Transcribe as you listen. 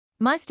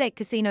MyStake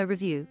Casino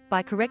Review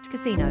by Correct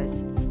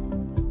Casinos.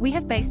 We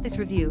have based this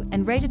review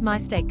and rated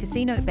MyStake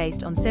Casino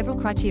based on several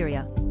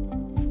criteria: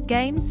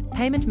 games,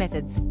 payment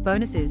methods,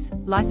 bonuses,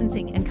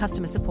 licensing and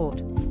customer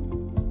support.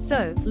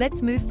 So,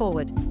 let's move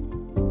forward.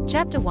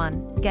 Chapter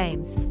 1,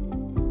 Games.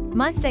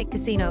 MyStake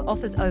Casino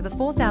offers over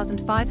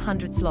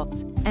 4,500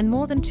 slots and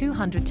more than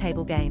 200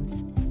 table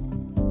games.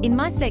 In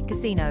MyStake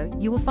Casino,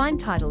 you will find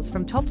titles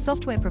from top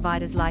software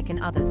providers like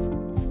and others.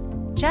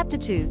 Chapter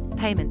 2,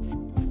 Payments.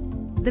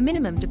 The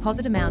minimum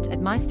deposit amount at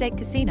MyStake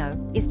Casino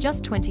is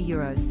just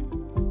 €20.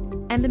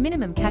 And the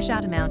minimum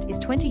cash-out amount is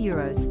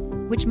 €20,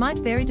 which might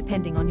vary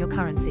depending on your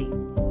currency.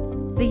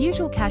 The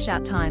usual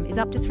cash-out time is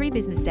up to 3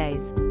 business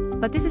days,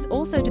 but this is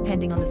also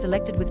depending on the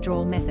selected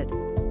withdrawal method.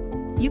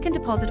 You can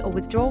deposit or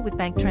withdraw with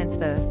bank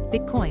transfer,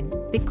 Bitcoin,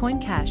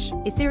 Bitcoin Cash,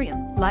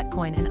 Ethereum,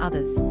 Litecoin and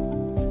others.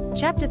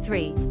 Chapter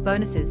 3,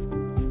 Bonuses.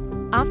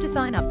 After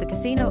sign-up, the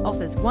casino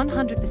offers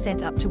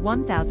 100% up to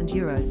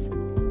 €1,000.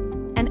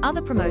 And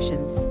other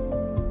promotions.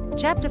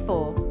 Chapter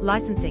 4,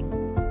 Licensing.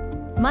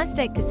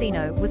 MyStake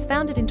Casino was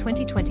founded in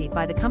 2020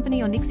 by the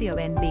company Onyxio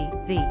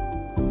NV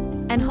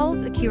and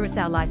holds a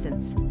Curaçao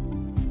license.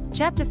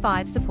 Chapter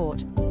 5,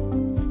 Support.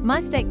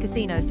 MyStake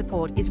Casino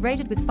support is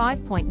rated with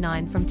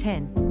 5.9 from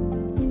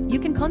 10. You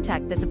can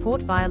contact the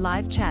support via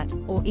live chat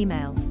or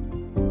email.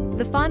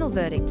 The final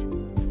verdict.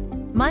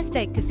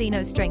 MyStake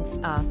Casino strengths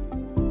are: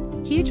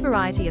 huge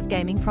variety of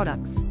gaming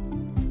products,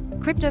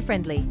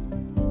 crypto-friendly.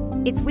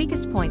 Its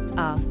weakest points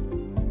are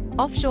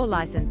offshore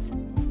license.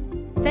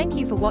 Thank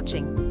you for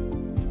watching.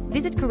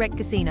 Visit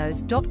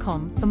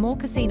correctcasinos.com for more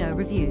casino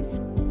reviews.